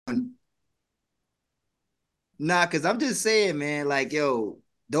Nah, cause I'm just saying, man, like, yo,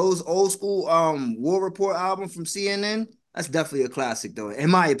 those old school War Report album from CNN, that's definitely a classic, though, in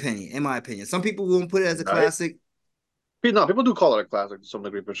my opinion. In my opinion. Some people won't put it as a Right? classic. No, people do call it a classic to some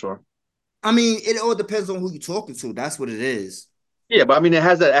degree for sure. I mean, it all depends on who you're talking to. That's what it is. Yeah, but I mean, it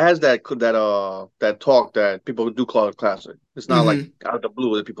has that talk that people do call it classic. It's not like Hmm. out of the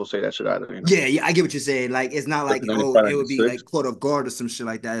blue that people say that shit either, you know. Yeah, yeah, I get what you're saying. Like, it's not like, oh, 1995, it would be 96. like caught off guard or some shit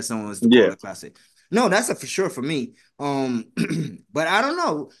like that if someone was to call Yeah. it a classic. No, that's a for sure for me. But I don't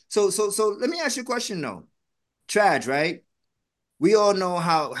know. So let me ask you a question though. Traj, right? We all know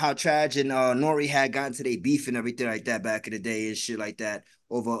how Traj and Nori had gotten to their beef and everything like that back in the day and shit like that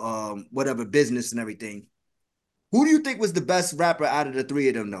over whatever business and everything. Who do you think was the best rapper out of the three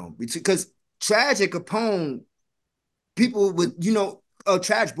of them though? Because Traj and Capone, people would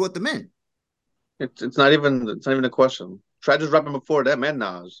Traj brought them in. It's not even a question. Try just rapping before that, man.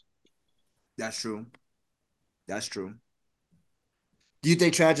 Nas. That's true. That's true. Do you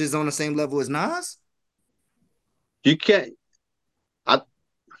think Traj is on the same level as Nas? You can't. I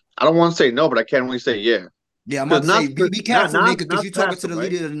I don't want to say no, but I can't really say yeah. Yeah, I'm about Because to say be Nas, careful, Nas, nigga, because Nas you're talking passed to him, the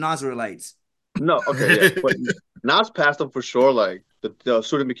right? leader of the Nazarites. No, okay, yeah, but Nas passed him for sure. Like the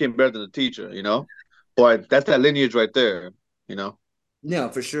student became better than the teacher, you know. But that's that lineage right there, you know. Yeah,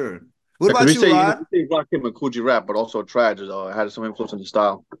 for sure. What Because about you, Rod? we say Rock him and Coogee rap, but also Trag had some influence in the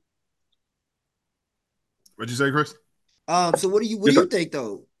style. What'd you say, Chris? So what do Yes, you sir. think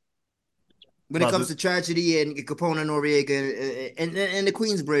though when it About comes the, to tragedy and Capone and Noriega and the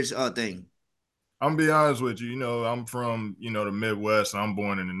Queensbridge thing? I'm gonna be honest with you. I'm from the Midwest. I'm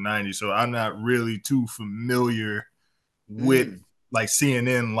born in the '90s, so I'm not really too familiar with Mm. like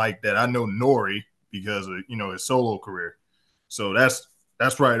CNN like that. I know Nori because of his solo career. So that's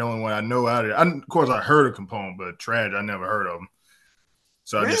probably the only one I know out of it. Of course, I heard of Capone, but Trad I never heard of him.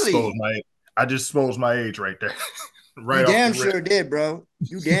 So Really? I just exposed my age right there, You right off the damn rip. sure did, bro.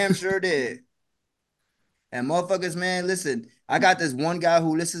 You damn sure did. And motherfuckers, man, listen, I got this one guy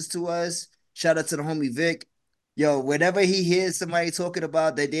who listens to us. Shout out to the homie Vic. Yo, whenever he hears somebody talking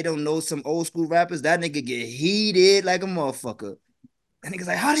about that they don't know some old school rappers, that nigga get heated like a motherfucker. And nigga's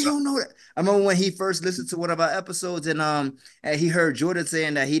like, how do you know that? I remember when he first listened to one of our episodes and he heard Jordan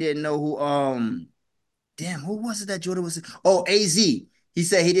saying that he didn't know who damn, who was it that Jordan was? Oh, AZ. He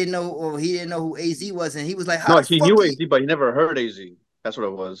said he didn't know who AZ was, and he was like, how No, the he fuck knew he AZ, but he never heard AZ. That's what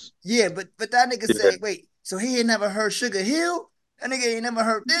it was. yeah, but that nigga Yeah. say, wait, so he ain't never heard Sugar Hill? That nigga ain't never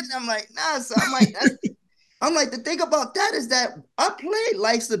heard this. I'm like, nah, so I'm like, I'm like, the thing about that is that I played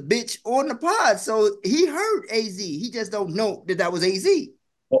Life's a Bitch on the pod. So he heard AZ. He just don't know that that was AZ.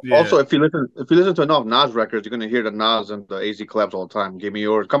 Yeah. Also, if you listen to enough Nas records, you're gonna hear the Nas and the AZ collabs all the time. Give me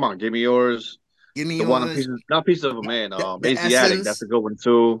yours. Come on, give me yours. Give me The one on yours. pieces, not pieces of a man. The AZ Addict. That's Essence. a good one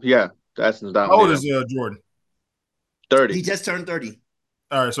too. Yeah, the Essence that How one. old Yeah, is Jordan? He 30. just turned 30.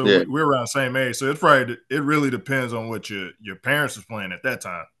 All right, so Yeah, we're around the same age. So it really depends on what your parents was playing at that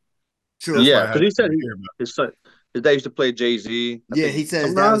time. That's True. yeah. probably how Because he said you hear about. his dad used to play Jay Z. I Yeah, think he says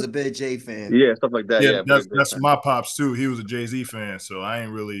some that was Nas. a big J fan. Yeah, stuff like that. Yeah, Yeah, big Jay that's fan. my pops too. He was a Jay Z fan, so I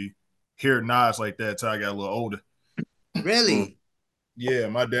ain't really hear Nas like that till I got a little older. Mm. Really? Yeah,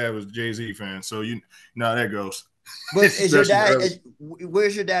 my dad was a Jay Z fan, so you know how that goes. But is your Especially the dad early.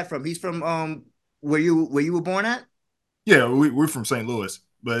 where's your dad from? He's from where you were born at? Yeah, we're from St. Louis,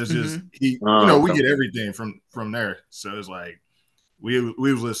 but it's just Mm-hmm. Oh, we okay. get everything from there. So it's like we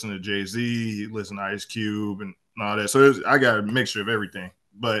was listening to Jay Z, listen to Ice Cube and all that. So I got a mixture of everything.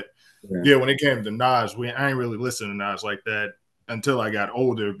 But Yeah. yeah, when it came to Nas, I ain't really listening to Nas like that until I got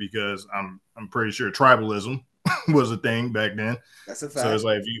older because I'm pretty sure tribalism was a thing back then. That's a So it's fact.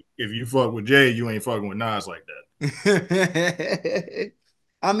 like if you fuck with Jay, you ain't fucking with Nas like that.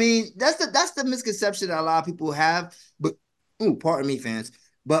 I mean, that's the misconception that a lot of people have. But ooh, pardon me, fans.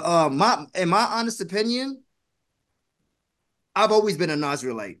 But my in my honest opinion, I've always been a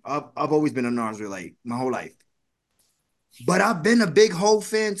Nasrelite. I've always been a Nasrelite my whole life. But I've been a big Hov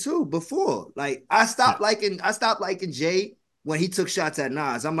fan too before. Like Yeah. I stopped liking Jay when he took shots at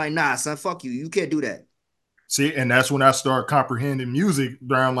Nas. I'm like, nah, son, fuck you. You can't do that. See, and that's when I started comprehending music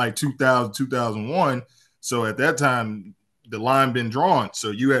around like 2000, 2001. So at that time, the line been drawn.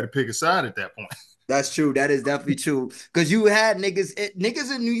 So you had to pick a side at that point. That's true. That is definitely true. Cause you had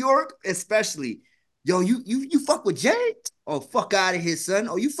niggas in New York, especially. Yo, you fuck with Jay? Oh, fuck out of here, son.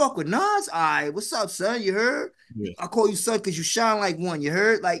 Oh, you fuck with Nas? All right, what's up, son? You heard? Yeah. I call you son because you shine like one. You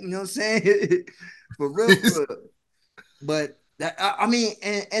heard? Like, you know what I'm saying? For real, for real. But that I mean,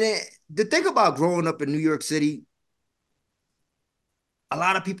 the thing about growing up in New York City, a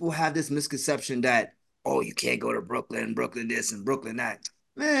lot of people have this misconception that, oh, you can't go to Brooklyn, Brooklyn this and Brooklyn that.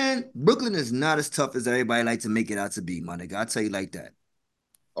 Man, Brooklyn is not as tough as everybody like to make it out to be, my nigga. I'll tell you like that.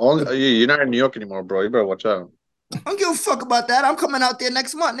 You're not in New York anymore, bro. You better watch out. I don't give a fuck about that. I'm coming out there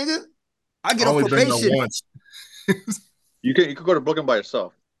next month, nigga. I I get off only been there probation. once. You could go to Brooklyn by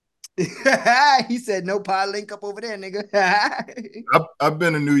yourself. He said no pie link up over there, nigga. I've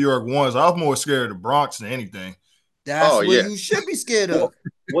been to New York once. I was more scared of the Bronx than anything. That's Oh what yeah. you should be scared of.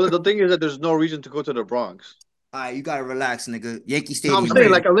 Well, the thing is that there's no reason to go to the Bronx. All right, you gotta relax, nigga. Yankee No, I'm Stadium, I saying mean,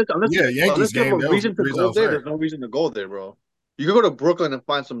 nigga. like unless yeah, Yankees unless you have game. a That was the reason to reason I go was there, there. there's no reason to go there, bro. You could go to Brooklyn and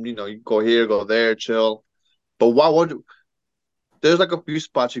find some, you can go here, go there, chill. But why would you? There's like a few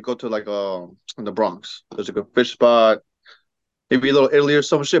spots you go to, like in the Bronx. There's like a fish spot, maybe a little Italy or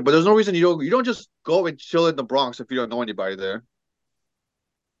some shit. But there's no reason you don't just go and chill in the Bronx if you don't know anybody there.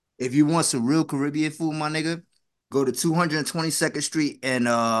 If you want some real Caribbean food, my nigga, go to 222nd Street and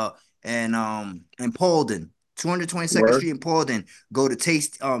Paulden. 222nd Word. Street in Paulden. Go to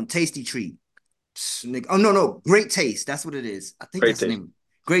Tasty Treat. Nigga. Oh no, Great Taste. That's what it is. I think Great that's the taste. name.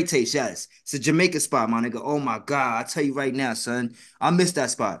 Great Taste, yes. It's a Jamaican spot, my nigga. Oh my God. I tell you right now, son. I miss that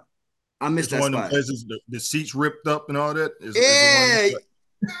spot. I miss It's that one of them spot. places the seats ripped up and all that. Is the one.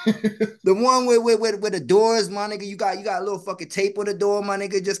 Yeah. The one where the doors, my nigga, you got a little fucking tape on the door, my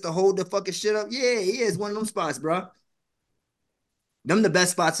nigga, just to hold the fucking shit up. Yeah, it's one of them spots, bro. Them the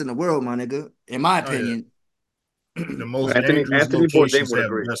best spots in the world, my nigga, in my Oh yeah, opinion. the most Anthony dangerous Anthony Bourdain locations would have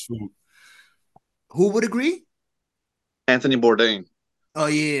the agree. best food. Who would agree? Anthony Bourdain. Oh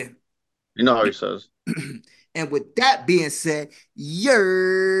yeah. You know how he says. And with that being said,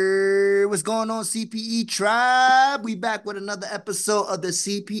 what's going on, CPE tribe? We back with another episode of the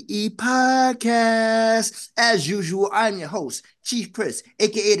CPE podcast. As usual, I'm your host, Chief Chris,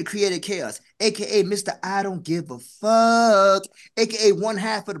 aka the Creative Chaos, aka Mr. I Don't Give a Fuck, aka one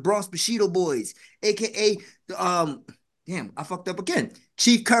half of the Bronx Bushido Boys, aka damn, I fucked up again.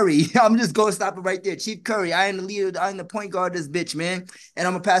 Chief Curry. I'm just gonna stop it right there. Chief Curry. I am the leader. I am the point guard of this bitch, man. And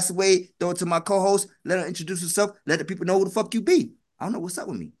I'm gonna pass away, throw it to my co-host, let her introduce herself, let the people know who the fuck you be. I don't know what's up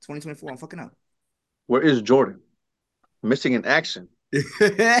with me. 2024, I'm fucking up. Where is Jordan? Missing in action. This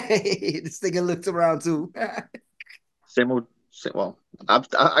nigga looked around too. Same old. Well, I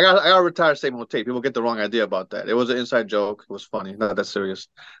got to retire. Same old tape. People get the wrong idea about that. It was an inside joke. It was funny. Not that serious.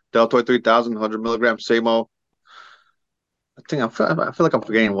 Deltoid 3000, 100 milligrams. Same old. I feel like I'm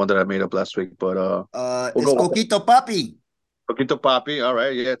forgetting one that I made up last week, but we'll It's go with it. Coquito Papi. Poquito Papi. All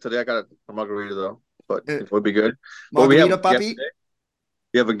right. Yeah. Today I got a margarita though, but Uh, it would be good. But we have a Margarita guest Papi. today.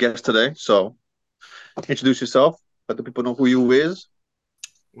 We have a guest today, so introduce yourself. Let the people know who you is.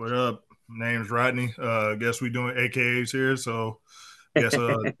 What up? Name's Rodney. Guess we doing AKAs here. So guess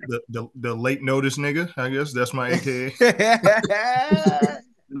the late notice nigga. I guess that's my AKA.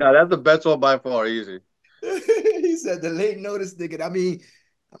 No, that's the best one by far. Easy. He said the late notice nigga. I mean,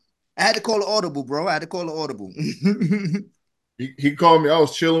 I had to call an audible, bro. I had to call an audible. He called me. I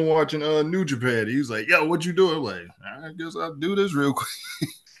was chilling watching New Japan. He was like, "Yo, what you doing?" I'm like, I guess I'll do this real quick.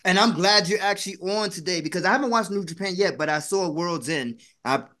 And I'm glad you're actually on today because I haven't watched New Japan yet, but I saw World's End.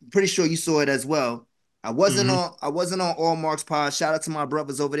 I'm pretty sure you saw it as well. I wasn't on All Marks Pod. Shout out to my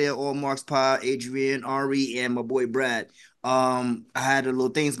brothers over there, All Marks Pod, Adrian, Ari, and my boy Brad. I had a little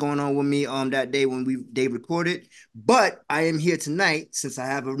things going on with me that day when they recorded, but I am here tonight since I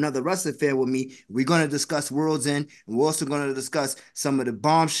have another wrestling fan with me. We're gonna discuss World's End, and we're also gonna discuss some of the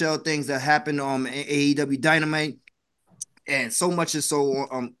bombshell things that happened on AEW Dynamite and so much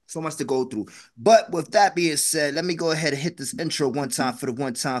to go through. But with that being said, let me go ahead and hit this intro one time for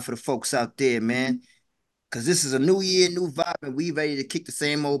the folks out there, man. Cause this is a new year, new vibe, and we ready to kick the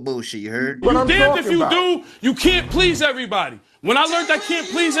same old bullshit. You heard? You damned if you do, you can't please everybody. When I learned I can't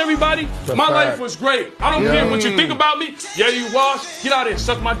please everybody, my life was great. I don't care what you think about me. Yeah, you wash. Get out of here,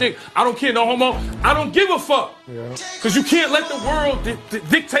 suck my dick. I don't care, no homo. I don't give a fuck. Because you can't let the world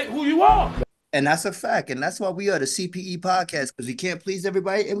dictate who you are. And that's a fact. And that's why we are the CPE podcast, because we can't please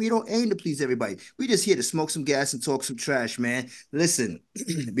everybody and we don't aim to please everybody. We just here to smoke some gas and talk some trash, man. Listen,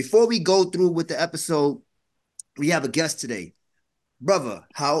 before we go through with the episode, we have a guest today. Brother,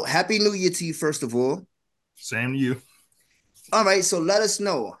 happy New Year to you, first of all. Same to you. All right, so let us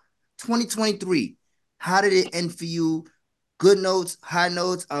know. 2023, how did it end for you? Good notes, high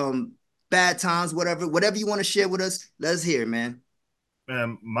notes, bad times, whatever you want to share with us, let us hear, man.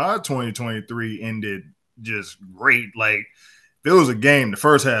 Man, my 2023 ended just great. Like, if it was a game, the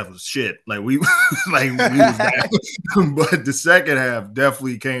first half was shit. Like we was bad. But the second half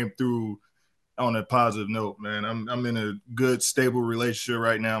definitely came through on a positive note, man. I'm in a good, stable relationship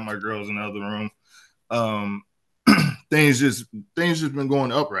right now. My girl's in the other room. Things just been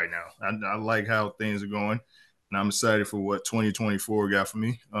going up right now. I like how things are going. and I'm excited for what 2024 got for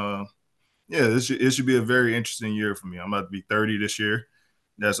me. Yeah, it should be a very interesting year for me. I'm about to be 30 this year.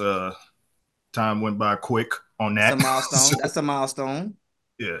 That's time went by quick on That's a that. milestone. So, That's a milestone.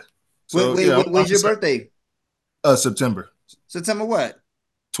 yeah. Wait, So wait, yeah, when's your birthday? September September what?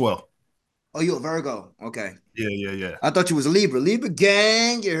 12th. Oh, you a Virgo. Okay. Yeah. I thought you was a Libra. Libra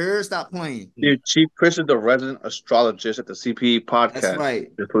gang, you heard? Stop playing. Dude, Chief Chris is the resident astrologist at the C.P.E That's podcast.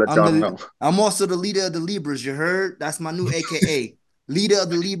 right. Just to let y'all know. I'm also the leader of the Libras, you heard? That's my new AKA. Leader of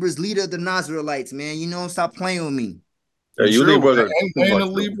the Libras, leader of the Nazarelites, man. You know, stop playing with me. Yeah, You you sure Libras are ain't too Wayne much, a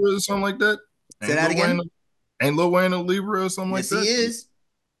bro. Libra or something like that? Say that again? Ain't Lil Wayne a Libra or something like Yes, he that? is.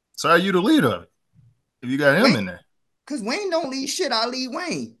 So how you the leader of it? If you got him Wayne, in there. because Wayne don't lead shit. I lead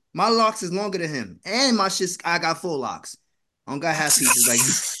Wayne. My locks is longer than him. And my shit, I got full locks. I don't got half pieces like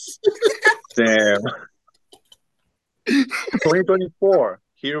Damn. 2024.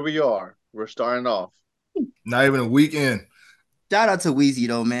 Here we are. We're starting off. Not even a weekend. Shout out to Weezy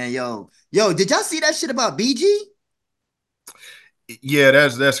though, man. Yo, did y'all see that shit about BG? Yeah,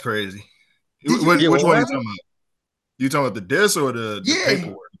 that's crazy. Did you? Which Yeah, one what you happened? talking about? You talking about the diss or the Yeah.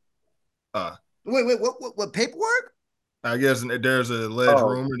 paperwork? Uh, Wait, what paperwork? I guess there's a alleged Oh,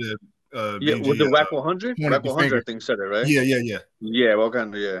 rumor that yeah, with BG the Whack 100? pointed Whack the 100, finger. I think, said it, right? Yeah. Yeah, what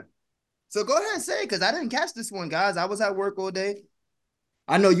kind of, yeah. So go ahead and say it, because I didn't catch this one, guys. I was at work all day.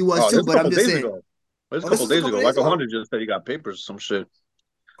 I know you was Oh, too, this a but I'm couple just days saying. ago. This a Oh, this couple was a days couple ago. days Whack ago. 100 just said he got papers or some shit.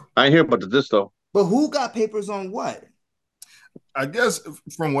 I ain't hear about this, though. But who got papers on what? I guess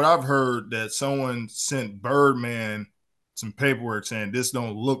from what I've heard, that someone sent Birdman some paperwork saying this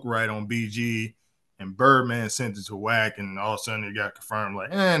don't look right on BG, and Birdman sent it to Whack, and all of a sudden it got confirmed. Like,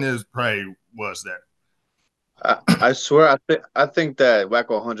 and it probably was that. I swear, I think that Whack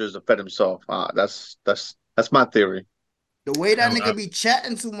 100 is the Fed himself. That's my theory, The way that I, nigga be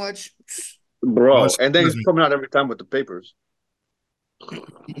chatting too much. bro. much And then he's coming out every time with the papers.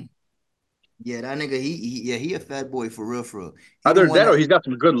 Yeah, that nigga, he a fat boy for real, for real. He the Either one that or that he's got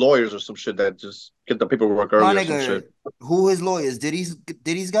some good lawyers or some shit that just get the paperwork my early or some nigga, shit. who his lawyers? Diddy's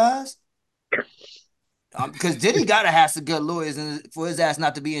guys? Because Diddy gotta have some good lawyers and for his ass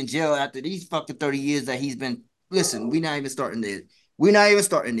not to be in jail after these fucking 30 years that he's been. Listen, we not even starting there. We not even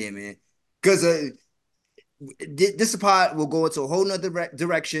starting there, man. Because this pod will go into a whole nother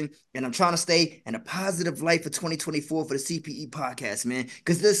direction, and I'm trying to stay in a positive light for 2024 for the CPE podcast, man.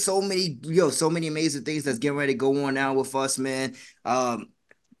 Because there's so many amazing things that's getting ready to go on now with us, man.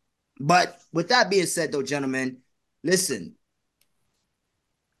 But with that being said, though, gentlemen, listen.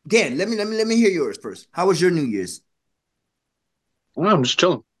 Dan, let me hear yours first. How was your New Year's? Well, I'm just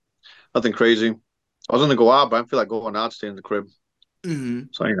chilling. Nothing crazy. I was gonna go out, but I don't feel like going out, stay in the crib. Mm-hmm.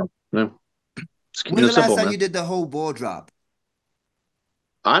 So yeah, just keeping When's it the last simple, time man. you did the whole ball drop?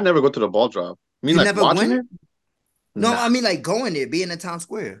 I never go to the ball drop. I mean, You like never watching went? it? No, Nah, I mean like going there, being in town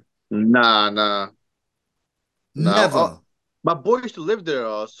square. nah. Never. My boy used to live there.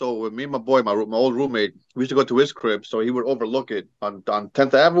 So with me and my boy, my old roommate, we used to go to his crib. So he would overlook it on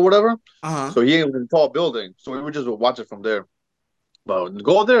 10th Ave or whatever. Uh-huh. So he was in a tall building. So we would just watch it from there. But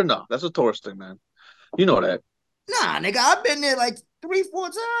go there, no. That's a tourist thing, man. You know that. Nah, nigga, I've been there like 3, 4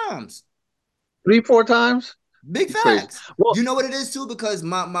 times. 3, 4 times? Big You crazy. facts. Well, You know what it is too? Because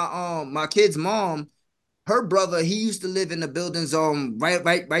my kid's mom, her brother, he used to live in the buildings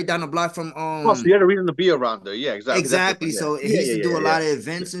right down the block from oh, so you had a reason to be around there. Yeah, exactly. That's exactly. different. Yeah. So he Yeah, used yeah, to do yeah, a yeah. lot of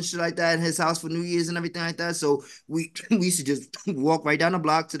events and shit like that in his house for New Year's and everything like that. So we used to just walk right down the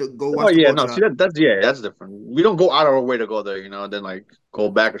block to the go Oh watch the yeah, ball no, see drop. that's different. We don't go out of our way to go there, then like go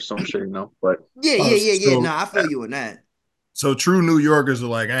back or some shit, But Yeah, Oh, No, I feel you on that. so true New Yorkers are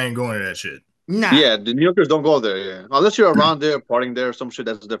like, I ain't going to that shit. Nah. yeah, the New Yorkers don't go there, yeah. Unless you're around there, partying there, or some shit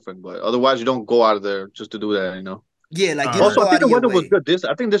that's different. But otherwise, you don't go out of there just to do that. Yeah, like you All don't Also, right. I go think out the of your weather was way. good.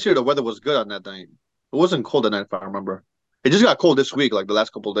 I think this year the weather was good on that night. It wasn't cold that night, if I remember. It just got cold this week, like the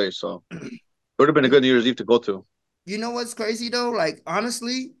last couple of days. So it would have been a You, good New Year's Eve to go to. you know what's crazy though? Like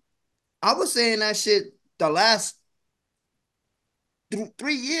honestly, I was saying that shit the last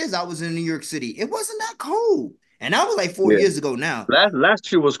 3 years I was in New York City. It wasn't that cold. And that was like four Yeah, years ago now.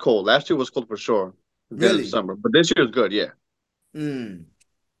 last year was cold. Last year was cold for sure. At the end of Really. December, but this year is good. Yeah, Mm.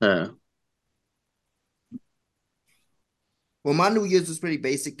 yeah. Well, my New Year's was pretty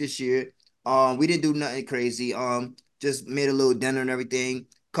basic this year. We didn't do nothing crazy. Just made a little dinner and everything.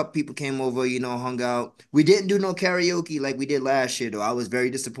 Couple people came over, hung out. We didn't do no karaoke like we did last year, though. I was very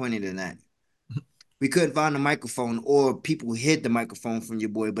disappointed in that. We couldn't find the microphone, or people hid the microphone from your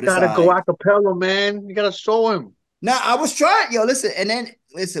boy, but it's all Gotta go right. a cappella, man. You gotta show him. Now I was trying, yo.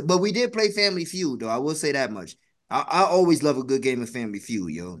 Listen, but we did play Family Feud, though. I will say that much. I always love a good game of Family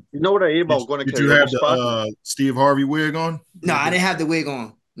Feud, yo. You know what I ate Did, about going to did you karaoke have spot? the Steve Harvey wig on? No, I didn't have the wig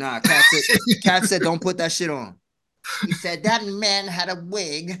on. Nah, Cat said, don't put that shit on. He said that man had a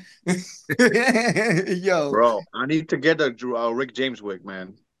wig. Yo, Bro, I need to get a Rick James wig,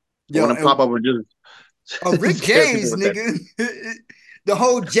 man. I yo, want to pop and up and Rick just scare people James, with that. nigga. The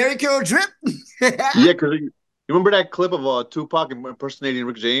whole Jerry Curl drip. Yeah, because you remember that clip of Tupac impersonating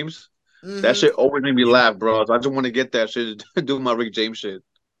Rick James? That Hmm. shit always made me Yeah. laugh, bro. So I just want to get that shit, do my Rick James shit.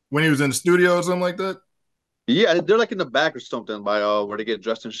 When he was in the studio or something like that? Yeah, they're like in the back or something by where they get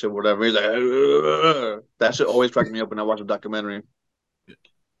dressed and shit, whatever. He's like, "Ugh." That shit always crack me up when I watch a documentary.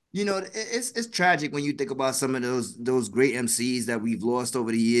 You know, it's tragic when you think about some of those great MCs that we've lost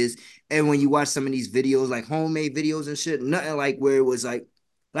over the years, and when you watch some of these videos, like homemade videos and shit, nothing like where it was like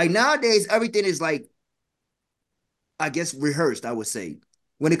nowadays everything is like, I guess, rehearsed. I would say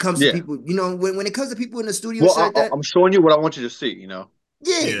when it comes to Yeah. people, you know, when it comes to people in the studio and Well, shit like that, I'm showing you what I want you to see, you know,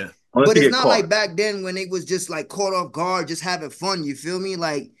 yeah. Yeah. unless But you it's get not like caught. back then when they was just like caught off guard, just having fun. You feel me?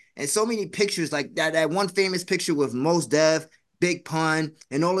 Like, and so many pictures, like that one famous picture with Mos Def, Big Pun,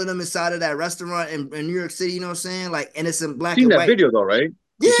 and all of them inside of that restaurant in New York City. You know what I'm saying? Like, and it's in You've black seen and that white. video though, right?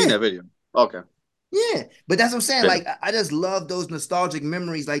 You've seen Yeah, that video. Okay. yeah. But that's what I'm saying. Yeah. Like, I just love those nostalgic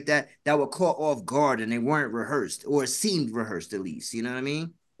memories like that were caught off guard and they weren't rehearsed or seemed rehearsed at least. You know what I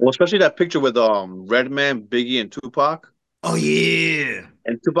mean? Well, especially that picture with Redman, Biggie, and Tupac. Oh yeah.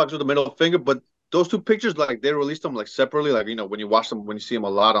 And Tupac's with the middle finger, but those two pictures, like they released them like separately, like when you watch them, when you see them a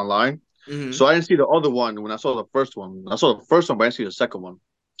lot online. So Mm-hmm. I didn't see the other one when I saw the first one. I saw the first one, but I didn't see the second one.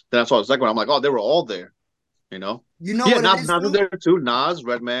 Then I saw the second one. I'm like, oh, they were all there, you know? You know Yeah, what it Nas, is, Nas was Snoop? there too. Nas,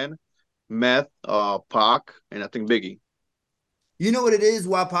 Redman, Meth, Pac, and I think Biggie. You know what it is?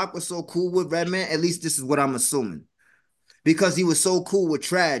 Why Pac was so cool with Redman? At least this is what I'm assuming. Because he was so cool with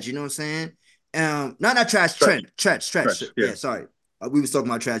Traj, you know what I'm saying? Not Trash, Stretch, Stretch. stretch, yeah, Yeah, sorry. We was talking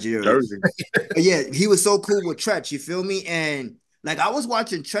about tragedy earlier. Jersey. But yeah, he was so cool with Tretch, you feel me? And like I was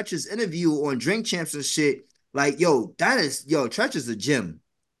watching Tretch's interview on Drink Champs and shit. Like, Tretch is a gym.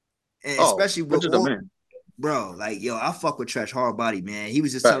 And Oh, especially with Stretch is the all man. bro, like I fuck with Tretch hard body, man. He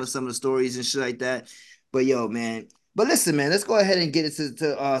was just telling Facts. some of the stories and shit like that. But yo, man. But listen, man, let's go ahead and get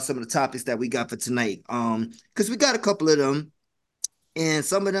into some of the topics that we got for tonight. Because we got a couple of them. And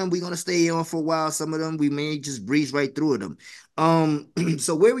some of them we're gonna stay on for a while. Some of them we may just breeze right through them.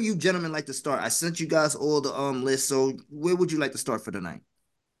 So where would you gentlemen like to start? I sent you guys all the lists. So where would you like to start for tonight?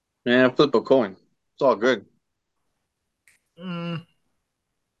 Man, flip a coin. It's all good. Mm,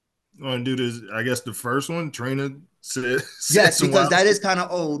 want to do this? I guess the first one, Trina said Yes, some because wild that shit. is kind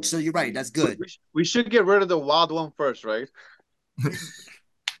of old. So you're right. That's good. We should get rid of the wild one first, right?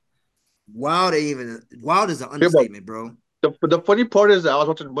 Wild is an Yeah, but understatement, bro. the funny part is that I was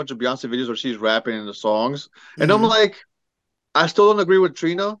watching a bunch of Beyonce videos where she's rapping in the songs, and I'm Mm-hmm. like, I still don't agree with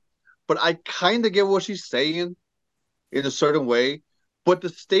Trina, but I kind of get what she's saying in a certain way, but the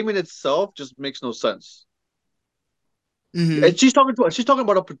statement itself just makes no sense. And Mm-hmm. she's talking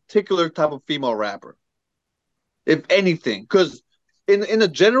about a particular type of female rapper, if anything, because in a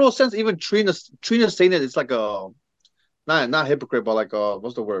general sense, even Trina saying it, it's like a not hypocrite, but like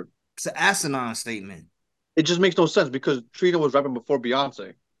what's the word? It's an asinine statement. It just makes no sense because Trina was rapping before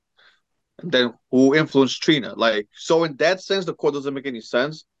Beyonce. And then who influenced Trina? Like, so in that sense, the quote doesn't make any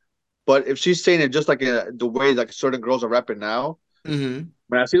sense. But if she's saying it just like the way like certain girls are rapping now, Mm-hmm.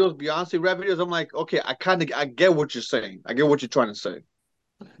 when I see those Beyonce rap videos, I'm like, okay, I get what you're saying. I get what you're trying to say.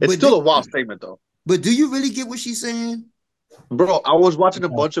 It's But still do, a wild statement though. but do you really get what she's saying? Bro, I was watching a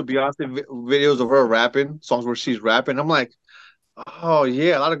bunch of Beyonce videos of her rapping, songs where she's rapping. I'm like, oh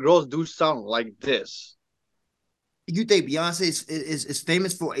yeah, a lot of girls do sound like this. You think Beyonce is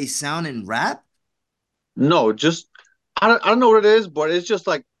famous for a sound in rap? No, just I don't know what it is, but it's just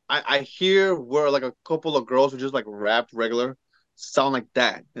like I hear where like a couple of girls who just like rap regular sound like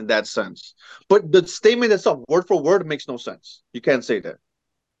that in that sense. But the statement itself, word for word, makes no sense. You can't say that,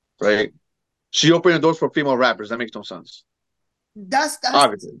 right? She opened the doors for female rappers. That makes no sense. That's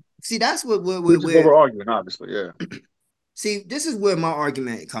Obviously. see that's what Which is what we're arguing, obviously, yeah. see this is where my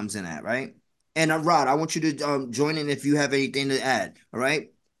argument comes in at, right? And Rod, I want you to join in if you have anything to add. All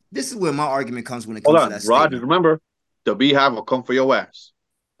right, this is where my argument comes when it Hold comes to on. that Rogers, statement. remember, the beehive will come for your ass.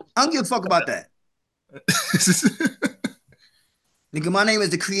 I don't give a fuck about that. Nigga, my name is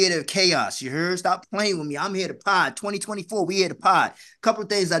the creator of chaos. You heard? Stop playing with me. I'm here to pod. 2024, we here to pod. Couple of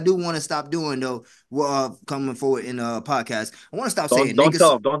things I do want to stop doing though. Coming forward in a podcast, I want to stop saying Don't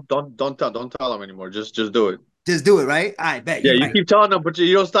tell niggas. him. Don't tell him anymore. Just do it. Just do it, right? I bet Yeah, you you right. keep telling them, but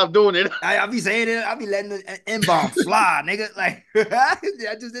you don't stop doing it. I be saying it. I be letting the N-bomb fly, nigga. Like, I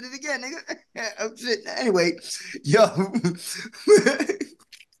just did it again, nigga. Oh, shit. Anyway, yo.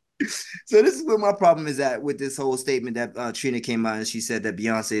 So this is where my problem is at with this whole statement that Trina came out and she said that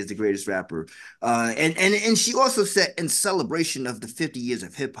Beyonce is the greatest rapper. And she also said in celebration of the 50 years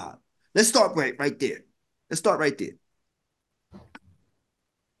of hip hop. Let's start right there. Let's start right there.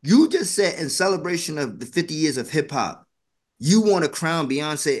 You just said in celebration of the 50 years of hip hop, you want to crown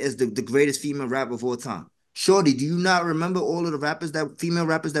Beyonce as the greatest female rapper of all time. Shorty, do you not remember all of the female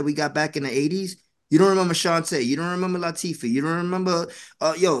rappers that we got back in the 80s? You don't remember Shantae. You don't remember Latifah. You don't remember,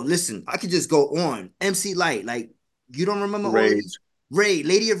 listen, I could just go on. MC Light, like, you don't remember all of these? Rage.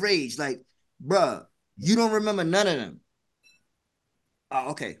 Lady of Rage, like, bruh, you don't remember none of them.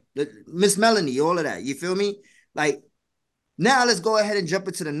 Oh, okay. Miss Melanie, all of that. You feel me? Like, now let's go ahead and jump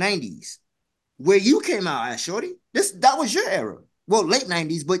into the 90s where you came out at, Shorty. That was your era. Well, late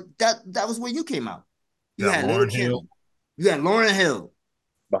 90s, but that was where you came out. You Got had Little Lauryn Kim. Hill, You had Lauryn Hill.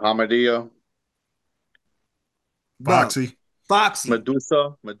 Bahamadia. Bro. Foxy. Foxy.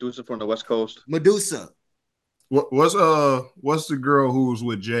 Medusa from the West Coast. Medusa. What's the girl who was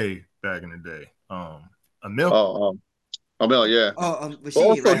with Jay back in the day? Emil. Oh, Amel, yeah. But But she ain't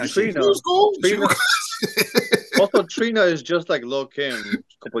also write her shit. She Trina. was cool. Trina. Also, Trina is just like Lil Kim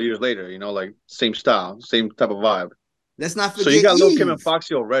a couple of years later. You know, like same style, same type of vibe. Let's not So you forget got Lil Kim and Eve.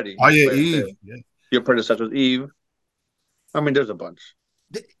 Foxy already. Oh yeah, Right there. Eve. Yeah. Your predecessors, Eve. I mean, there's a bunch.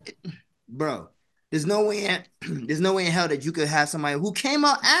 Bro, there's no way there's no way in hell that you could have somebody who came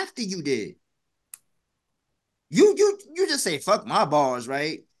out after you did. You just say fuck my bars,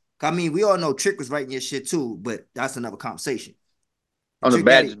 right? I mean, we all know Trick was writing your shit too, but that's another conversation. I'm the Trick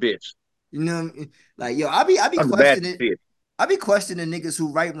Daddy, baddest bitch. you know, what I mean? Like yo, I be I'm the baddest questioning. bitch. I be questioning niggas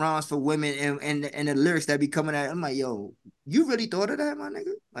who write rhymes for women and the lyrics that be coming out. I'm like, yo, you really thought of that, my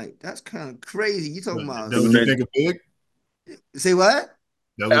nigga? Like that's kind of crazy. You talking about That what you think of Big? say what?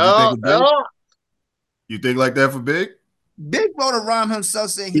 That what you think Oh, of Big? oh. You think like that for Big? Big wrote a rhyme himself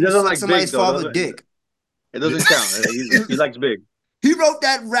saying He he would doesn't suck like somebody's big though. father dick. It doesn't count. He likes big. He wrote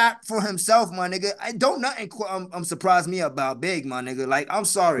that rap for himself, my nigga. I don't nothing surprise me about Big, my nigga. Like, I'm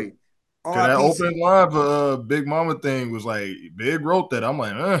sorry. Cause that R.I.P. opening line for Big Mama thing was like Big wrote that. I'm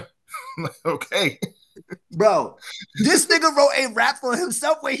like, okay. Bro, this nigga wrote a rap for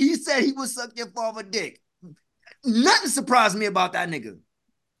himself where he said he would suck your father dick. Nothing surprised me about that nigga.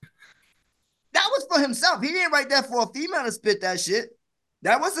 That was for himself. He didn't write that for a female to spit that shit.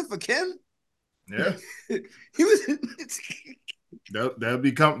 That wasn't for Kim. Yeah. He was That'll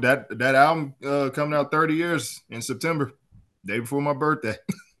be that album coming out 30 years in September, day before my birthday.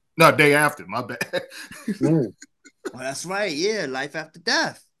 No, day after. My bad. Oh, that's right. Yeah, Life After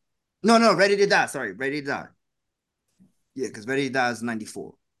Death. No, Ready to Die. Sorry, Ready to Die. Yeah, because Ready to Die is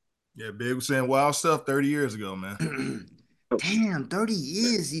 94. Yeah, Big was saying wild stuff 30 years ago, man. Damn, 30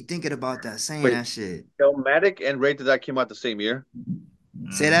 years he thinking about that, saying Wait, that shit. Illmatic and Rated that came out the same year?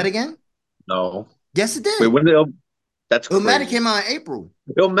 Say that again? No. Yes, it Wait, did. when did that's Illmatic crazy. came out in April.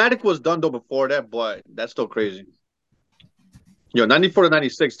 Illmatic was done though before that, but that's still crazy. Yo, 94 to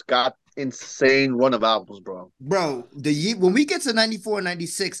 96 got insane run of albums, bro. Bro, when we get to 94 and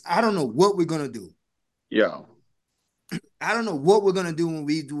 96, I don't know what we're gonna do. Yo. I don't know what we're gonna do when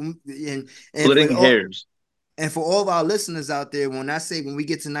we do and Splitting hairs. And for all of our listeners out there, when I say when we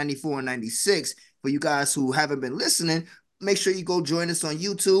get to 94 and 96, for you guys who haven't been listening, make sure you go join us on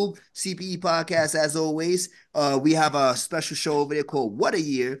YouTube, C.P.E Podcast, as always. We have a special show over there called What a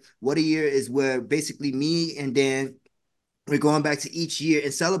Year. What a Year is where basically me and Dan, we're going back to each year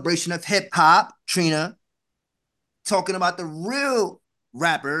in celebration of hip hop, Trina, talking about the real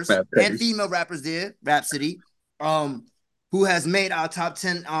rappers and female rappers there, Rhapsody, who has made our top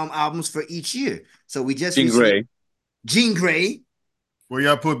 10 albums for each year. So we just Jean Grey. Where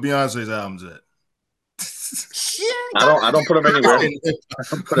y'all put Beyonce's albums at? Shit, I don't put them anywhere.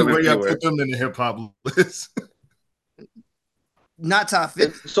 Where y'all put them in the hip hop list? Not top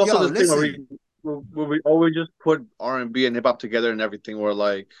 50. It's also this thing where we always just put R&B and hip hop together and everything. Where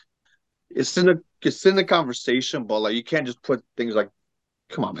like it's in the conversation, but like you can't just put things like,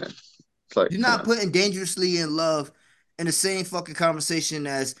 come on, man. It's like you're not putting Dangerously in Love in the same fucking conversation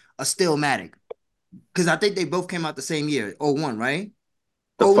as a Stillmatic. Because I think they both came out the same year, 01, right?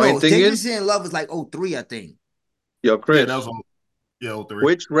 The funny thing Dangerously in Love was like 03, I think. Yo, Chris. Yeah, that was 03.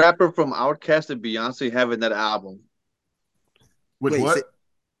 Which rapper from Outkast and Beyonce have in that album? Which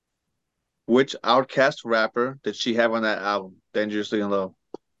Outkast rapper did she have on that album? Dangerously in Love.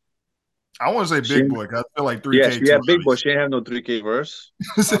 I want to say Big Boy. I feel like 3K. Yeah, she had Big Boy. She didn't have no 3K verse.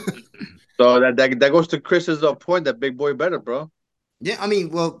 So So that goes to Chris's point that Big Boy better, bro. Yeah, I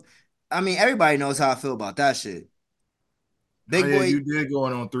mean, everybody knows how I feel about that shit. Oh Big yeah, Boy, you did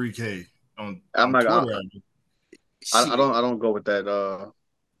going on 3K I'm on like, Twitter. shit. I don't go with that.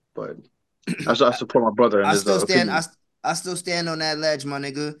 But I support my brother in I his still stand. opinion. I still stand on that ledge, my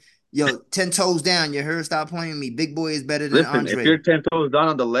nigga. Yo, 10 toes down. You heard? Stop playing me. Big Boy is better than Listen, if you're Andre. 10 toes down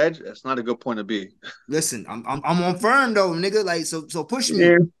on the ledge, that's not a good point to be. Listen, I'm on firm though, nigga. Like so push me,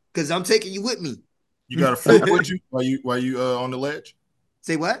 Yeah. cause I'm taking you with me. You got a flute with you while you on the ledge.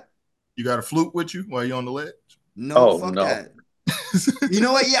 Say what? You got a flute with you while you on the ledge. No, Oh fuck no. that. You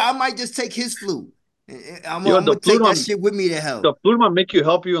know what? Yeah, I might just take his flute. Yo, I'm gonna take that shit with me to the hell. flute might make you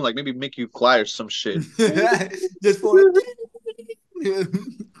help you and like maybe make you fly or some shit. Just for it.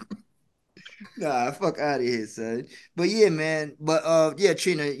 Nah, fuck out of here, son. But yeah, man. But yeah,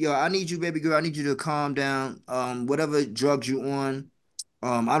 Trina, yo, I need you, baby girl. I need you to calm down. Whatever drugs you on.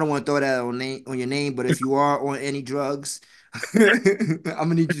 I don't want to throw that on your name, but if you are on any drugs, I'm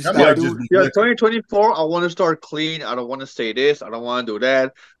gonna need you to That stop Yeah, might just doing. be yeah, liquor. 2024, I want to start clean. I don't want to say this. I don't want to do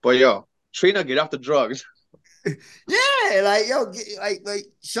that. But yo, Trina, get off the drugs. Yeah, like yo, like,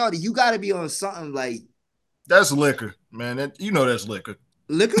 Shawty, you got to be on something like That's liquor, man. You know that's liquor.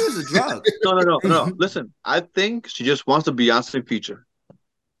 liquor is a drug. No. Listen, I think she just wants the Beyonce feature.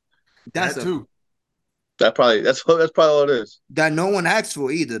 That's That a too. That's probably all it is. that no one asked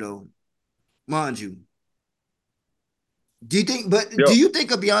for either, though, mind you. Do you think? But do Yo, you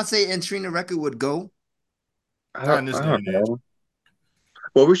think a Beyonce and Trina record would go? Not in this I day don't and age. know.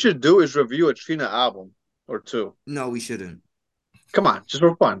 What we should do is review a Trina album or two. No, we shouldn't. Come on, just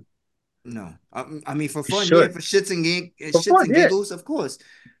for fun. No, I mean for We fun, yeah, should. for For shits fun, and yeah. giggles, of course.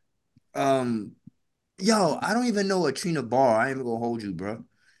 Um, yo, I don't even know a Trina bar. I ain't even gonna hold you, bro.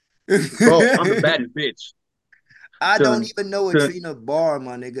 Bro, I'm the baddest bitch. I don't Dun, even know a dun. Trina bar,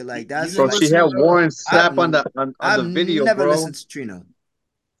 my nigga. Like You that's Bro, didn't she that's had listen. Warren I've Sapp on the I've video, never bro. listened to Trina.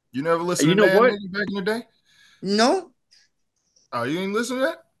 You never And listened you to know Mad what? Nigga back in the day. No, Oh, you ain't listen to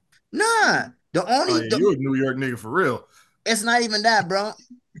that? nah. The Oh only yeah, the you a New York nigga for real. it's not even that, bro.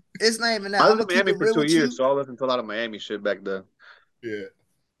 It's not even that. I I'm lived gonna in keep Miami it for real two with years, you. so I listened to a lot of Miami shit back then. Yeah.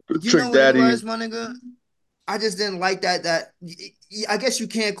 You know Trick what it Daddy. was, my nigga? I just didn't like that. I guess you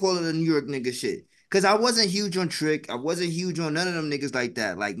can't call it a New York nigga shit. Cause I wasn't huge on Trick. I wasn't huge on none of them niggas like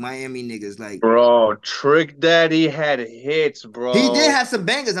that, like Miami niggas. Like Bro, Trick Daddy had hits, he did bro. have some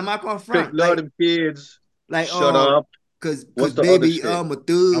bangers. I'm not gonna Trick front. love them kids. Like Shut up. cause What's the other baby, shit? I'm a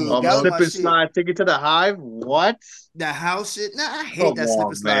thug. That was Slip my and shit. slide, take it to the hive. What? That house shit. Nah, I hate Come that slip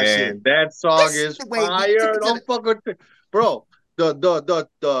and on, slide shit. man. That song Listen, is wait, we took fire. it to Don't fuck with bro. The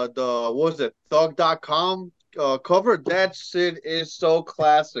what was it? Thug.com cover. That shit is so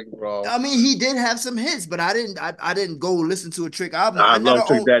classic, bro. I mean, he did have some hits, but I didn't go listen to a Trick album. I love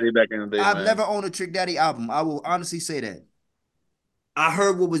Trick Daddy back in the day, I've man. never owned a Trick Daddy album. I will honestly say that. I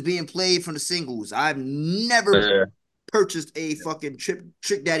heard what was being played from the singles. I've never Yeah, purchased a fucking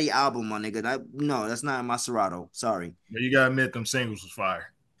Trick Daddy album, my nigga. No, that's not in my Serato. Sorry. Yeah, you gotta admit them singles was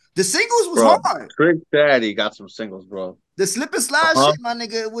fire. The singles was bro. hard. Trick Daddy got some singles, bro. The slip and slide Uh-huh. shit, my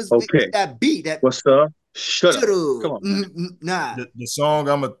nigga, it was Okay. that beat, that What's up? Shut shut up. up. Come on, man. Nah. The song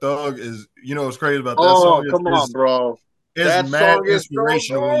 "I'm a Thug" is, you know what's crazy about that Oh, song come on, bro. is That mad song is so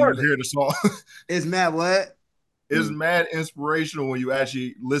inspirational when you good. hear the song. It's mad what? It's mad inspirational when you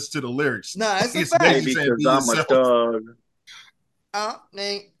actually listen to the lyrics. Nah, Like, it's a it's fact. basically Baby, saying because be I'm a yourself. thug. I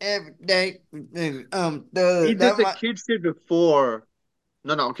think every day. He did That the my kid shit before.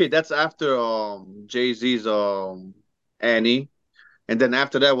 No, okay, that's after Jay-Z's Annie. And then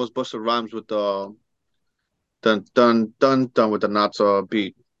after that was Busta Rhymes with the dun dun dun dun with the not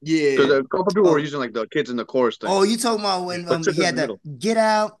beat. Because yeah. a couple people were Oh, using like the kids in the chorus thing. oh, you talking about when But Trick he was in had the that middle. get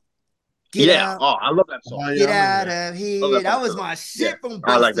Yeah. out, Oh, I love that song. Oh yeah, get I remember out that. of Love here. that That song was too. my Yeah. shit from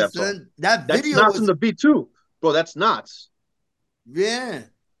I like Buster, that song. son. That That's video Knots on was the beat too. Bro, that's Knots. yeah.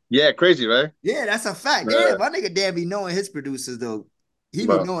 Yeah, crazy, right? Yeah, that's a fact. Yeah. Damn, my nigga Dan be knowing his producers though. He be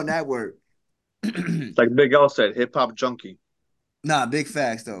Bro. knowing that word. Like Big L said, hip hop junkie. Nah, big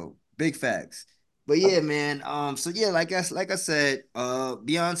facts though. Big facts. But yeah, man. So yeah, like I said,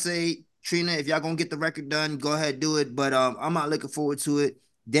 Beyonce, Trina, if y'all gonna get the record done, go ahead do it. But I'm not looking forward to it.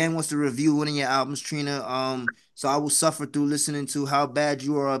 Dan wants to review one of your albums, Trina. So I will suffer through listening to How Bad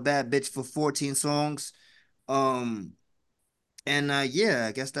You Are a Bad Bitch for 14 songs. Um, and yeah,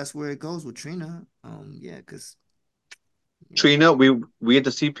 I guess that's where it goes with Trina. Yeah, because yeah. Trina, we at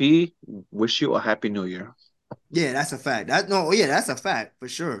the CPE wish you a happy new year. Yeah, that's a fact. Yeah, that's a fact for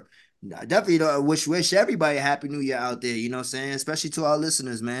sure. I definitely wish everybody a happy new year out there, you know what I'm saying? Especially to our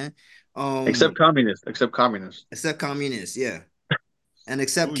listeners, man. Except Um, communists. Except communists. except communists, yeah. and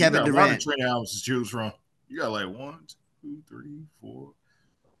except Ooh, you Kevin got a lot of Durant. Trina albums to choose from. You got like 1, 2, 3, 4.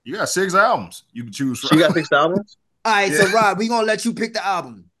 You got 6 albums you can choose She from. got 6 albums. All right, Yeah. so Rob, we gonna let you pick the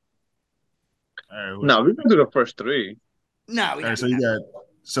album. All right, No, we can do the first 3. No, we all right, got so you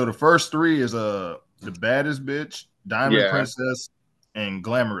got the first 3 is the baddest bitch, Diamond Yeah, Princess, and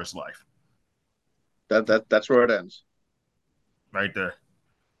Glamorous Life. that's where it ends. Right there.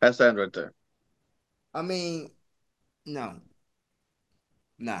 That's the end right there. I mean, no,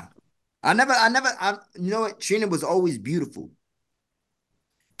 nah. You know what? Trina was always beautiful.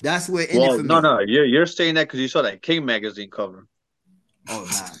 That's where it ended Well, for no, me. no, you're saying that because you saw that King magazine cover. Oh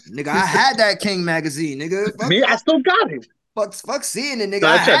nah, nigga, I had that King magazine, nigga. Fuck, Me, I still got it. fuck seeing it, nigga. No,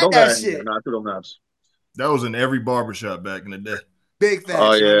 I actually, I had don't got that it anymore. shit. No, I still don't have. That was in every barbershop back in the day. Big Oh facts,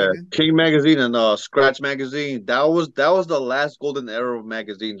 my yeah, nigga. King magazine and Scratch magazine. That was the last golden era of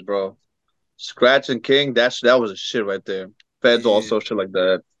magazines, bro. Scratch and King. That was a shit right there. Feds Yeah, also shit like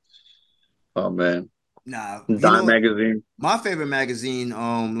that. Oh man, nah. You Dime know, magazine. my favorite magazine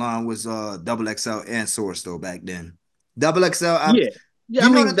line was Double XL and Source though back then. Double XL, Yeah, yeah. I you know the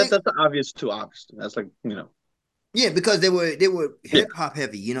mean thing, that's the obvious too. Obviously, that's like yeah, because they were Yeah, hip hop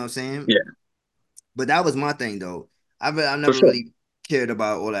heavy. You know what I'm saying? yeah, But that was my thing though. I for never sure. really cared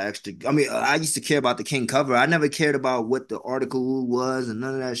about all that extra. I mean, I used to care about the King cover. I never cared about what the article was and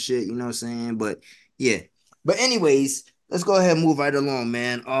none of that shit. You know what I'm saying? But yeah. But anyways, let's go ahead and move right along,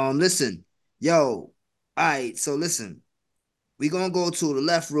 man. Listen, yo, all right. So listen, we gonna go to the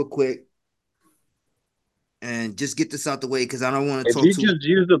left real quick and just get this out the way because I don't want to If talk you too. just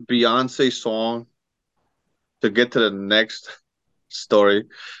use the Beyonce song to get to the next story,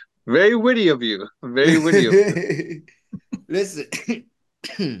 very witty of you. Very witty of you. Listen,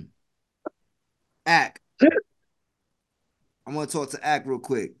 Act. I want to talk to Act real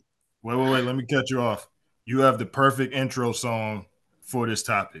quick. Wait. Let me cut you off. You have the perfect intro song for this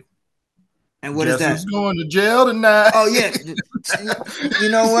topic. And what is Guess who's that? going to jail tonight? Oh yeah, you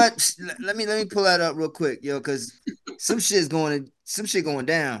know what? Let me pull that up real quick, yo, because some shit going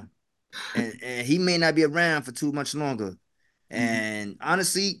down, and he may not be around for too much longer. And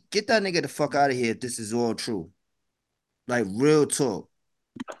honestly, get that nigga the fuck out of here if this is all true. Like real talk.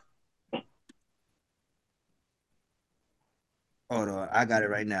 Hold on, I got it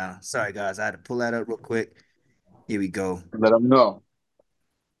right now. Sorry guys, I had to pull that up real quick. Here we go. Let them know.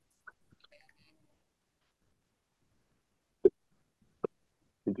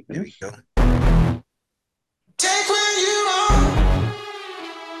 Here we go. Take what you want.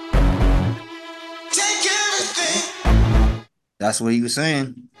 Take everything. That's what he was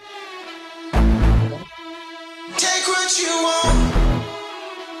saying. Take what you want.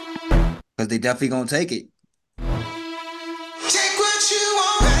 Because they definitely gonna take it. Take what you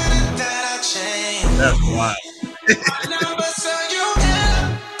want. Better that I change. That's wild. My number so you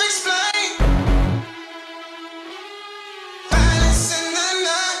can explain. Balance in the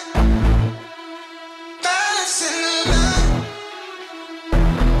night. Balance in the night.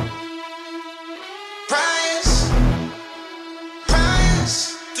 Price.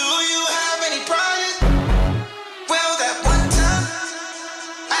 Price. Do you have any price? Well, that one time,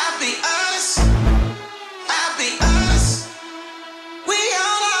 I'll be honest. I'll be honest. We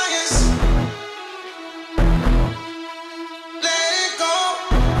all liars. Let it go.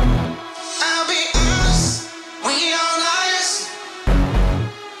 I'll be honest. We all liars.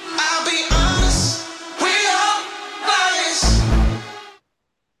 I'll be honest. We all liars.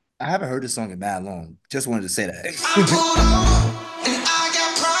 I haven't heard this song in mad long. Just wanted to say I that. pulled over and I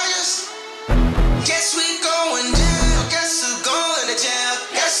got priors. Guess we going down. Guess who's going to jail?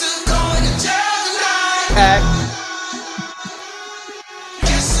 Guess who's going to jail tonight? Act,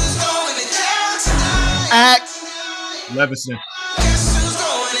 Guess who's going to jail tonight? act. Levison. Guess who's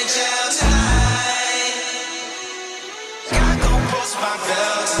going to jail tonight? Gotta go post my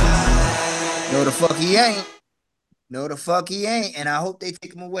bill tonight. No, the fuck he ain't. No, the fuck he ain't. And I hope they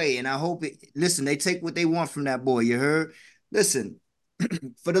take him away. And I hope listen, they take what they want from that boy. You heard? Listen,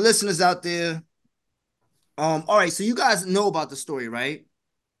 for the listeners out there, all right, so you guys know about the story, right?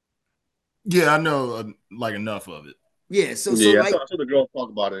 Yeah, I know like enough of it. Yeah, so Yeah, like I saw the girl talk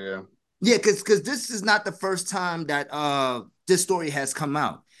about it. Yeah. yeah, because this is not the first time that this story has come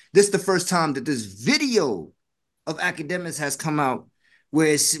out. This is the first time that this video of academics has come out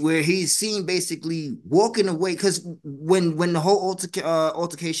where he's seen basically walking away because when the whole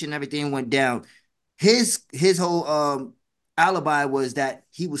altercation and everything went down, his whole alibi was that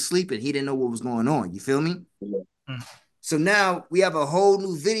he was sleeping. He didn't know what was going on. You feel me? Mm. So now we have a whole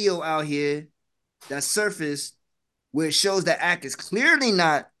new video out here that surfaced where it shows that Act is clearly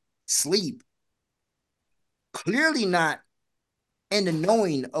not sleep, clearly not and the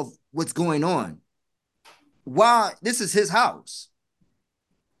knowing of what's going on. Why this is his house.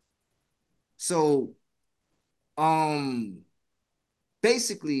 So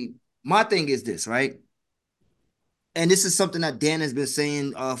basically my thing is this, right? And this is something that Dan has been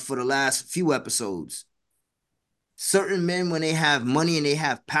saying for the last few episodes. Certain men, when they have money and they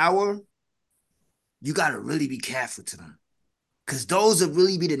have power, you got to really be careful to them. Because those will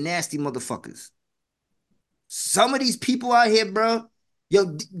really be the nasty motherfuckers. Some of these people out here, bro,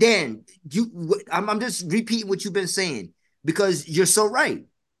 yo, Dan, I'm just repeating what you've been saying because you're so right.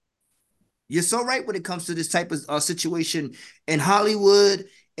 You're so right when it comes to this type of situation in Hollywood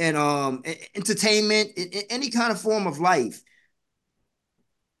and entertainment, in any kind of form of life.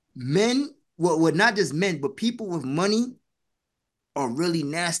 Men, well, not just men, but people with money are really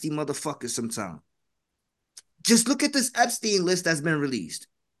nasty motherfuckers sometimes. Just look at this Epstein list that's been released.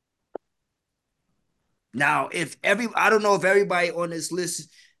 Now, I don't know if everybody on this list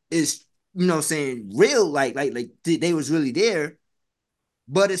is, saying real, like they was really there,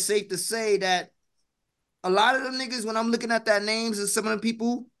 but it's safe to say that a lot of them niggas, when I'm looking at that names of some of the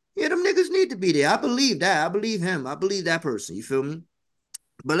people, yeah, them niggas need to be there. I believe that. I believe him. I believe that person. You feel me?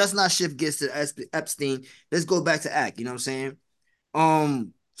 But let's not shift gears to Epstein. Let's go back to Act. You know what I'm saying?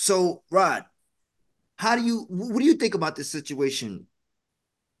 So Rod, what do you think about this situation?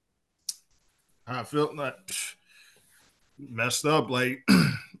 I feel like messed up. Like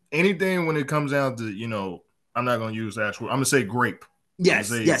anything when it comes down to, I'm not gonna use actual. I'm gonna say grape.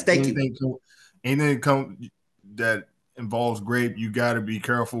 Yes, yes, thank you. Anything that involves grape, you got to be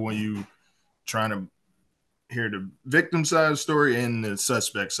careful when you trying to hear the victim side of the story and the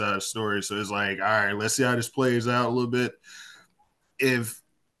suspect side of the story. So it's like, all right, let's see how this plays out a little bit. If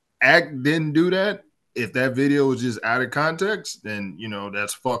Act didn't do that, if that video was just out of context, then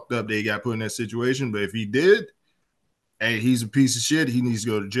that's fucked up. They got put in that situation. But if he did, hey, he's a piece of shit. He needs to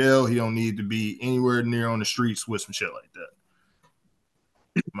go to jail. He don't need to be anywhere near on the streets with some shit like that.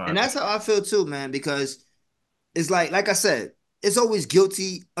 And that's how I feel too, man, because it's like I said, it's always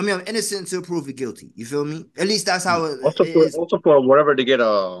guilty. I mean, I'm innocent until proven guilty. You feel me? At least that's how it is. Also for whatever they get,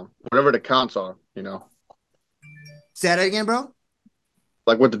 whatever the counts are, Say that again, bro.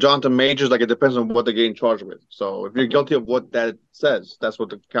 Like with the Jonathan Majors, like it depends on what they're getting charged with. So if you're guilty of what that says, that's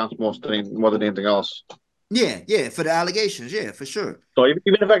what counts more than anything else. Yeah, for the allegations, yeah, for sure. So even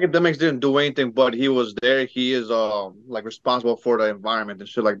if academics didn't do anything, but he was there, he is like responsible for the environment and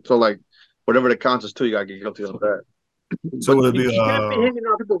shit. Like whatever the counts is too, you gotta get guilty of that. So would it be? You can't be hanging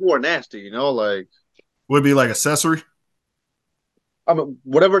out with people who are nasty, like. Would it be like accessory? I mean,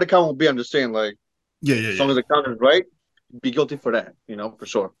 whatever the count will be, I'm just saying, like. Yeah. As long as the count is right, be guilty for that, for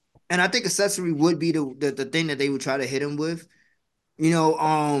sure. And I think accessory would be the thing that they would try to hit him with,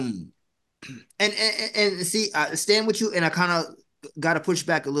 and see, I stand with you, and I kind of got to push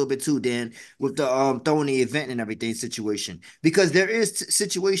back a little bit too, Dan, with the throwing the event and everything situation, because there is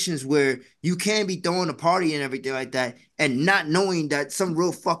situations where you can be throwing a party and everything like that, and not knowing that some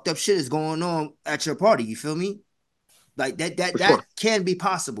real fucked up shit is going on at your party. You feel me? Like that Sure. can be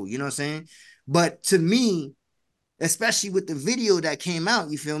possible. You know what I'm saying? But to me, especially with the video that came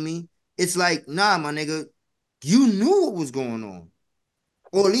out, you feel me? It's like, nah, my nigga, you knew what was going on,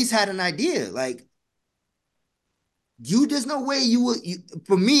 or at least had an idea. Like, there's no way you would.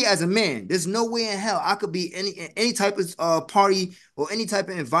 For me as a man, there's no way in hell I could be any type of party or any type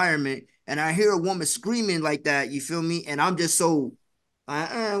of environment, and I hear a woman screaming like that. You feel me? And I'm just so,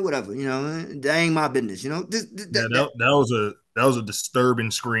 whatever. That ain't my business. That was a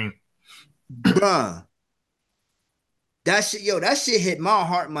disturbing scream, bruh. That shit hit my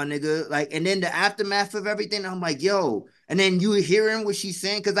heart, my nigga. Like, and then the aftermath of everything, I'm like, yo. And then you hearing what she's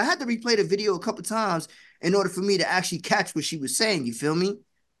saying, because I had to replay the video a couple times in order for me to actually catch what she was saying. You feel me?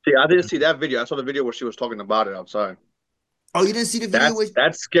 See, I didn't see that video. I saw the video where she was talking about it outside. Oh, you didn't see the video?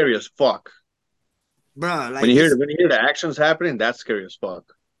 That's scary as fuck, bro. Like when you hear the actions happening, that's scary as fuck.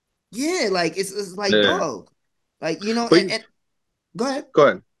 Yeah, like it's like, dog, like and go ahead. Go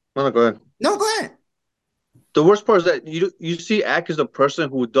ahead. No, go ahead. No, go ahead. The worst part is that you see Ack as a person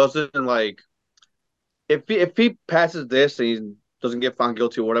who doesn't like. If he passes this and he doesn't get found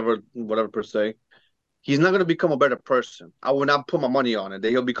guilty or whatever per se, he's not gonna become a better person. I will not put my money on it that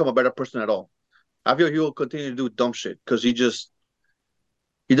he'll become a better person at all. I feel he will continue to do dumb shit because he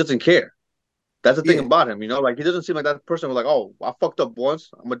doesn't care. That's the thing about him, like he doesn't seem like that person who's like, oh, I fucked up once,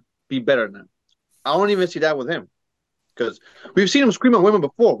 I'm gonna be better now. I don't even see that with him because we've seen him scream at women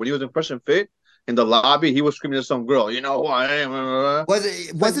before. When he was in Fresh and Fit in the lobby, he was screaming at some girl, who I am.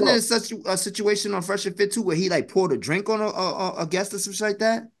 Wasn't there such a situation on Fresh and Fit too where he like poured a drink on a guest or something like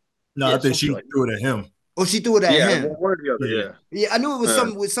that? No, I think she threw it at him. Or she threw it at Yeah, him. one or the other. Yeah, Yeah. Yeah, I knew it was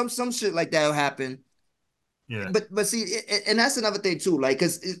Yeah. some shit like that happened. yeah. But see, and that's another thing too. Like,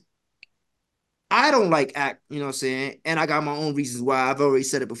 cause I don't like act, you know what I'm saying? And I got my own reasons why. I've already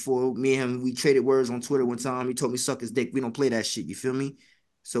said it before. Me and him, we traded words on Twitter one time. He told me suck his dick. We don't play that shit. You feel me?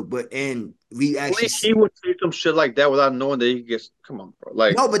 So, but and we Only actually he would say some shit like that without knowing that he gets. Come on, bro.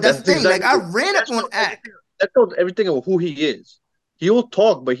 Like no, but that's that's the thing. Like exactly I ran that up on shows act. everything. That shows everything of who he is. He'll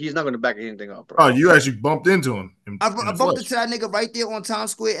talk, but he's not going to back anything up, bro. Oh, you actually bumped into him in I the bumped flesh. into that nigga right there on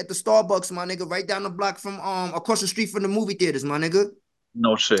Times Square at the Starbucks, my nigga, right down the block from across the street from the movie theaters, my nigga.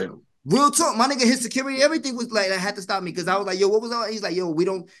 No shit. Real talk, my nigga, his security, everything was like, I had to stop me because I was like, yo, what was all? He's like, yo, we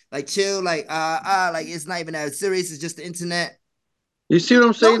don't like chill, like, like it's not even that serious. It's just the internet. You see what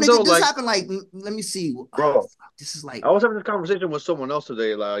I'm No, saying though? nigga, this Like, happened like, let me see. bro, This is I like, was having this conversation with someone else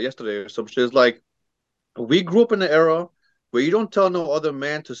today, like yesterday or some shit. It's like we grew up in an era where you don't tell no other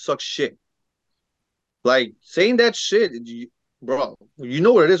man to suck shit. Like saying that shit, bro, you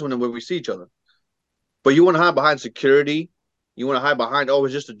know what it is when we see each other. But you want to hide behind security. You want to hide behind, oh,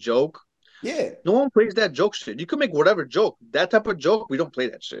 it's just a joke. yeah, No one plays that joke shit. You can make whatever joke. That type of joke, we don't play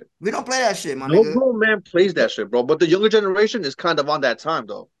that shit. we don't play that shit, my No nigga. grown man plays that shit, bro. But the younger generation is kind of on that time,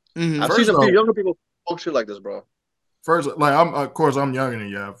 though. I've seen First a few off, younger people talk shit like this, bro. like I'm of course I'm younger than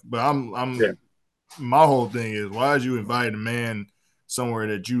you, but Yeah. I'm my whole thing is why did you invite a man somewhere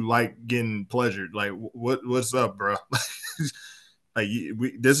that you like getting pleasured? Like what's up, bro? Like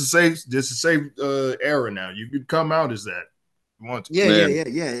this is safe era now. You could come out as that if you want to. Yeah, Yeah.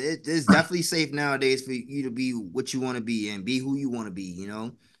 yeah. It's definitely safe nowadays for you to be what you want to be and be who you want to be, you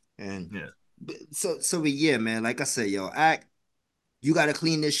know? And Yeah. but yeah, man, like I said, yo, act, you gotta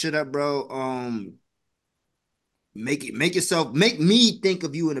clean this shit up, bro. Make me think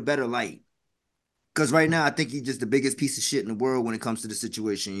of you in a better light. Cause right now I think you're just the biggest piece of shit in the world when it comes to the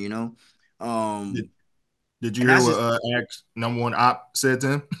situation, you know? Did, Um, did you and hear that's what just Axe number one op said to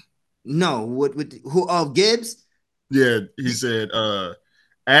him? no, what with who Gibbs? Yeah, he said,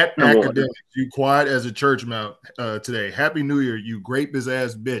 at Number one. academics, you quiet as a church mouse today. Happy New Year, you grape his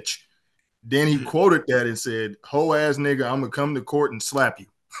ass bitch. Then he quoted that and said, "Ho ass nigga, I'm gonna come to court and slap you."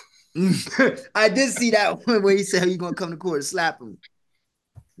 I did see that one where he said you gonna come to court and slap him.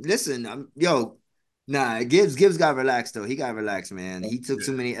 Listen, yo, nah, Gibbs got relaxed though. He got relaxed, man. He took Yeah.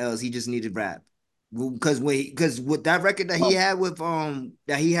 too many L's. He just needed rap. Because with that record that he had with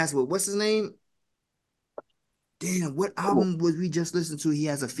that he has with what's his name? Damn, what album was we just listened to? He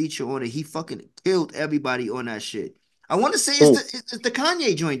has a feature on it. He fucking killed everybody on that shit. I want to say Oh, it's the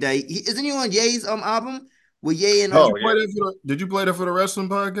Kanye joint that isn't he on Ye's album with Ye and Did you oh play yeah. that for did you play that for the wrestling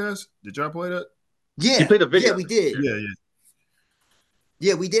podcast? Did y'all play that? He yeah, played a video. we did. Yeah, yeah.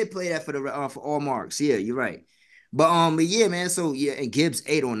 Yeah, we did play that for all marks. Yeah, you're right. But yeah, man. So yeah, and Gibbs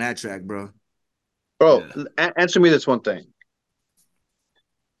ate on that track, bro. Bro, Yeah. answer me this one thing.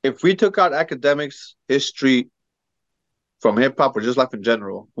 If we took out academics, history from hip hop or just life in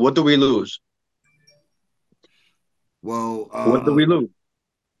general, what do we lose? Well, What do we lose?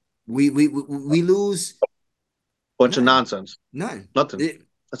 we lose Bunch of nothing, nonsense. none, Nothing. it,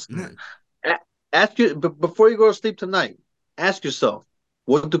 That's none. ask you before you go to sleep tonight. Ask yourself,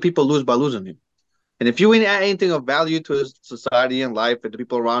 what do people lose by losing you? And if you ain't add anything of value to society and life and the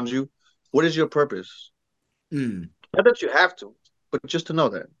people around you, what is your purpose? Mm. Not that you have to, but just to know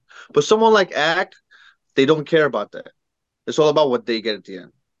that. But someone like Act, they don't care about that. It's all about what they get at the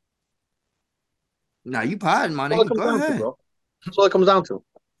end. Now you potting, my That's all it nigga. comes Go down to, ahead. bro. That's all it comes down to.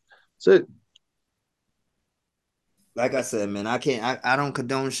 That's it. Like I said, man, I don't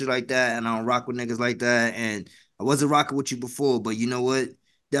condone shit like that, and I don't rock with niggas like that. And I wasn't rocking with you before, but you know what?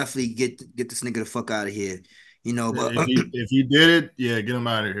 Definitely get this nigga the fuck out of here. You know, Yeah, but if he did it, yeah, get him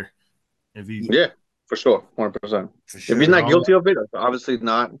out of here. If he Yeah, for sure. 100%. for If he's sure. not guilty of it, obviously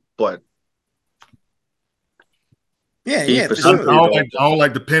not, but Yeah, he yeah, for I facilitated sure. all this. don't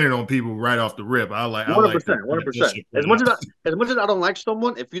like depending on people right off the rip. I One hundred like to percent, one hundred let that percent. shit play out. As much as I don't like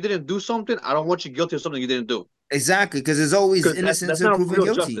someone, if you didn't do something, I don't want you guilty of something you didn't do. Exactly, because there's always Because innocent that's until not proven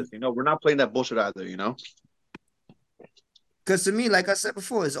real justice. guilty. We're not playing that bullshit either. Because to me, like I said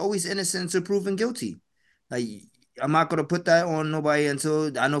before, it's always innocent until proven guilty. Like I'm not gonna put that on nobody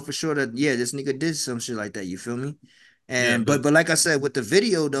until I know for sure that yeah, this nigga did some shit like that. You feel me? Yeah, And but but like I said, with the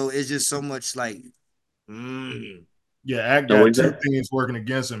video though, it's just so much like, mm, yeah, Act No, got what two things working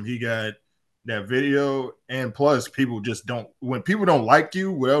against him. He got that video, and plus people just don't. When people don't like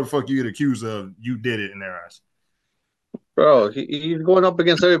you, whatever the fuck you get accused of, you did it in their eyes. bro? He's going up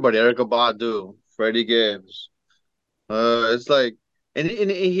against everybody. Erica Badu, Freddie Gibbs. It's like, and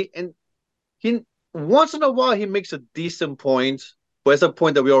he once in a while he makes a decent point. but it's a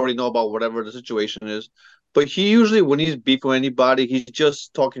point that we already know about whatever the situation is. But he usually, when he's beefing with anybody, he's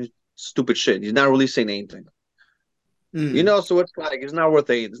just talking stupid shit. He's not really saying anything. You Mm. know, so it's like it's not worth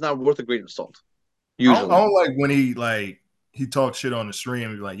a great insult. I Usually, don't like when he talks shit on the stream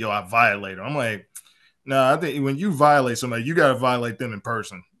and be like, "Yo, I violated." I'm like, nah. I think when you violate somebody, you gotta violate them in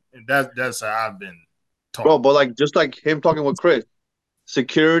person, and that's how I've been bro. taught. But like, just like him talking with Chris,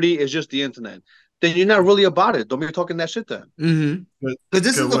 security is just the internet. Then you're not really about it. Don't be talking that shit then. Mm-hmm. But Because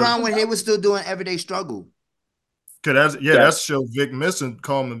this is cause, around when they were still doing everyday struggle. That that's show Vic Missing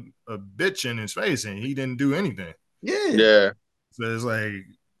called him a bitch in his face, and he didn't do anything. Yeah. yeah. So it's like,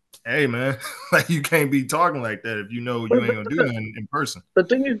 hey man, like you can't be talking like that if you know you ain't gonna do nothing in person. The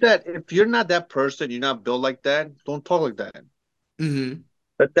thing is that if you're not that person, you're not built like that. Don't talk like that. Mm-hmm.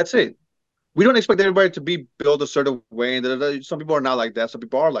 That's it. We don't expect everybody to be built a certain way. And some people are not like that. Some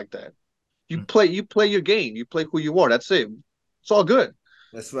people are like that. You play your game. You play who you are. That's it. It's all good.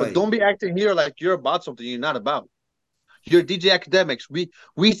 That's But right. don't be acting here like you're about something you're not about. You're DJ Academics.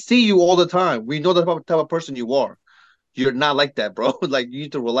 We see you all the time. We know the type of person you are. You're not like that, bro. Like you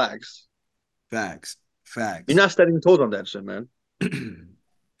need to relax. Facts. You're Facts. not stepping toes on that shit, man.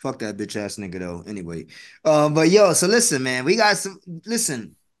 Fuck that bitch ass nigga though. Anyway, but yo, so listen, man, we got some.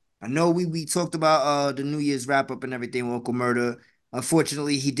 Listen, I know we talked about the New Year's wrap up and everything with Uncle Murder.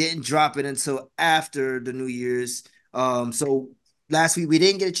 Unfortunately, he didn't drop it until after the New Year's. So last week we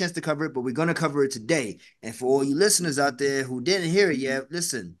didn't get a chance to cover it, but we're gonna cover it today. And for all you listeners out there who didn't hear it yet,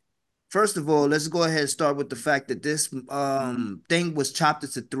 listen. First of all, let's go ahead and start with the fact that this thing was chopped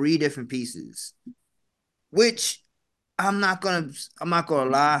into three different pieces, which I'm not gonna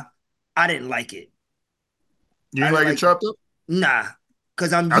lie. I didn't like it. You I ain't didn't like it like chopped up? nah,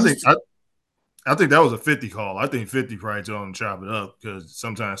 because I'm I think used to. I think that was a 50 call. I think 50 probably told him to chop it up because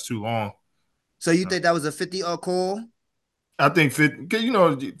sometimes it's too long. So you think that was a 50 call? I think 50,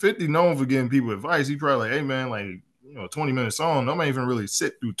 'cause, 50 known for giving people advice. He probably like, hey man, like 20 minute song. Nobody even really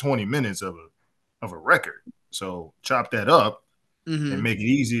sit through 20 minutes of a record. So chop that up and Mm-hmm. make it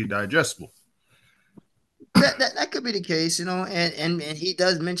easy digestible. That could be the case, and he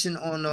does mention on